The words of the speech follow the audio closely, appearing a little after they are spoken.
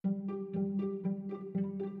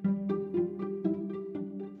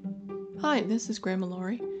Hi, this is Grandma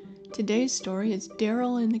Lori. Today's story is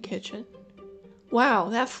Darryl in the Kitchen. Wow,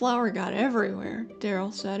 that flour got everywhere,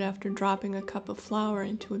 Darryl said after dropping a cup of flour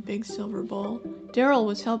into a big silver bowl. Darryl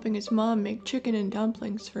was helping his mom make chicken and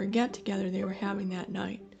dumplings for a get-together they were having that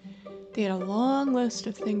night. They had a long list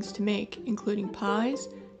of things to make, including pies,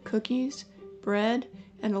 cookies, bread,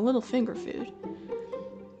 and a little finger food.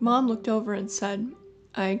 Mom looked over and said,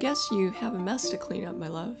 "I guess you have a mess to clean up, my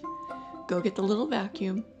love. Go get the little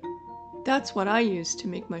vacuum." "That's what I use to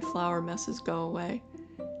make my flour messes go away."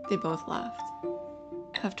 They both laughed.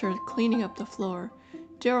 After cleaning up the floor,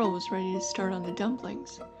 Darryl was ready to start on the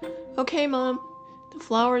dumplings. "Okay, Mom, the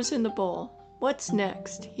flour's in the bowl. What's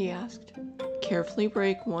next?" he asked. "Carefully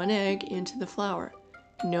break one egg into the flour.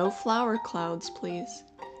 No flour clouds, please.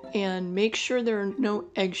 And make sure there are no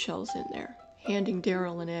eggshells in there," handing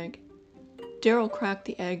Darryl an egg. Darryl cracked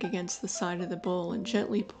the egg against the side of the bowl and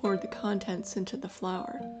gently poured the contents into the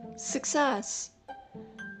flour. "Success!"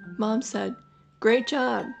 Mom said, "Great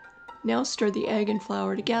job! Now stir the egg and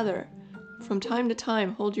flour together. From time to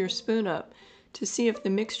time, hold your spoon up to see if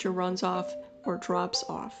the mixture runs off or drops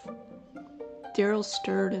off." Darryl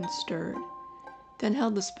stirred and stirred, then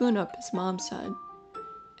held the spoon up as Mom said.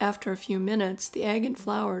 After a few minutes, the egg and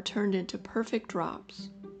flour turned into perfect drops.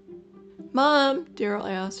 "Mom," Darryl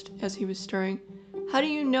asked as he was stirring, "how do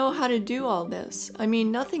you know how to do all this? I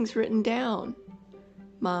mean, nothing's written down."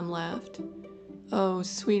 Mom laughed. "Oh,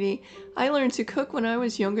 sweetie, I learned to cook when I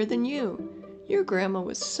was younger than you. Your grandma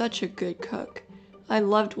was such a good cook. I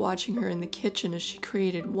loved watching her in the kitchen as she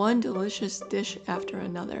created one delicious dish after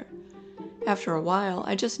another. After a while,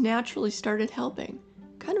 I just naturally started helping,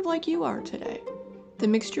 kind of like you are today." The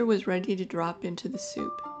mixture was ready to drop into the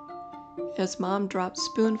soup. As Mom dropped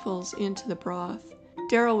spoonfuls into the broth,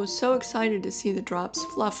 Darryl was so excited to see the drops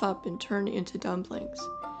fluff up and turn into dumplings.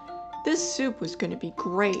 This soup was going to be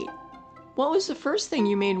great. "What was the first thing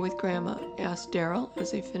you made with Grandma?" asked Darryl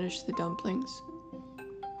as they finished the dumplings.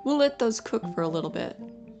 "We'll let those cook for a little bit.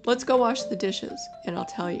 Let's go wash the dishes, and I'll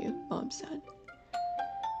tell you," Mom said.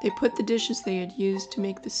 They put the dishes they had used to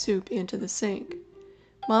make the soup into the sink.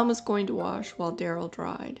 Mom was going to wash while Darryl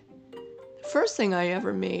dried. "The first thing I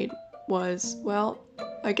ever made was, well,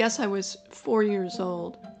 I guess I was 4 years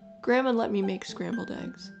old. Grandma let me make scrambled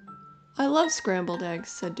eggs." "I love scrambled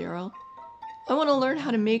eggs," said Darryl. "I want to learn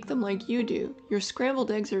how to make them like you do. Your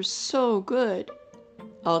scrambled eggs are so good."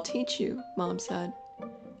 "I'll teach you," Mom said.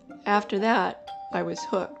 After that, I was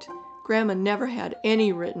hooked. Grandma never had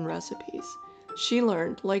any written recipes. She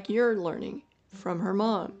learned, like you're learning, from her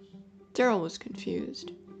mom. Darryl was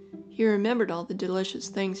confused. He remembered all the delicious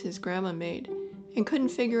things his grandma made and couldn't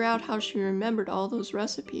figure out how she remembered all those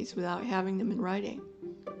recipes without having them in writing.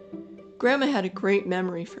 Grandma had a great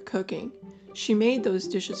memory for cooking. She made those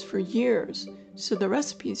dishes for years, so the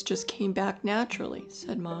recipes just came back naturally,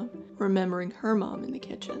 said Mom, remembering her mom in the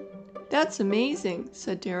kitchen. "That's amazing,"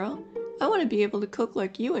 said Darryl. "I want to be able to cook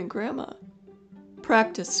like you and Grandma."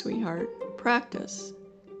 "Practice, sweetheart, practice.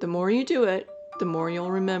 The more you do it, the more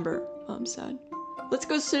you'll remember," Mom said. "Let's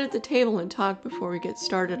go sit at the table and talk before we get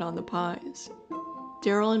started on the pies."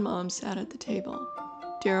 Darryl and Mom sat at the table.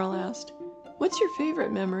 Darryl asked, "What's your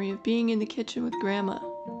favorite memory of being in the kitchen with Grandma?"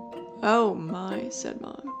 "Oh my," said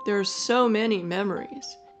Mom. "There are so many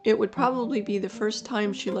memories. It would probably be the first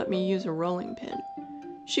time she let me use a rolling pin.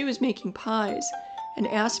 She was making pies and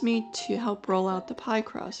asked me to help roll out the pie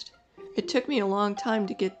crust. It took me a long time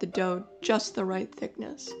to get the dough just the right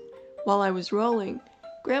thickness. While I was rolling,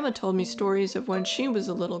 Grandma told me stories of when she was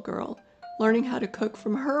a little girl, learning how to cook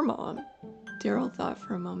from her mom." Darryl thought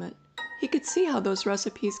for a moment. He could see how those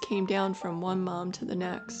recipes came down from one mom to the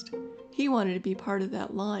next. He wanted to be part of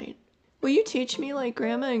that line. "Will you teach me like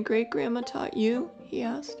Grandma and Great-Grandma taught you?" he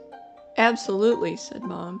asked. "Absolutely," said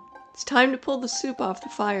Mom. "It's time to pull the soup off the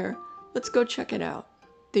fire. Let's go check it out."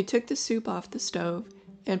 They took the soup off the stove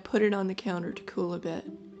and put it on the counter to cool a bit.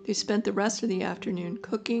 They spent the rest of the afternoon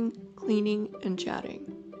cooking, cleaning, and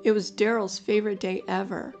chatting. It was Darryl's favorite day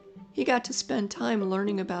ever. He got to spend time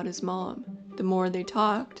learning about his mom. The more they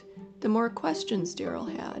talked, the more questions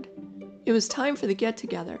Darryl had. It was time for the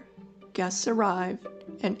get-together. Guests arrived,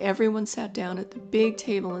 and everyone sat down at the big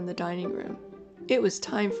table in the dining room. It was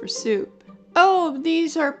time for soup. "Oh,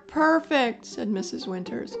 these are perfect," said Mrs.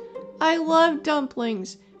 Winters. "I love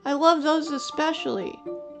dumplings. I love those especially."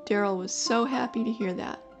 Darryl was so happy to hear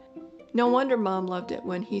that. No wonder Mom loved it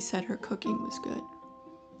when he said her cooking was good.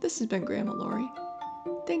 This has been Grandma Lori.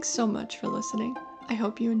 Thanks so much for listening. I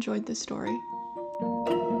hope you enjoyed the story.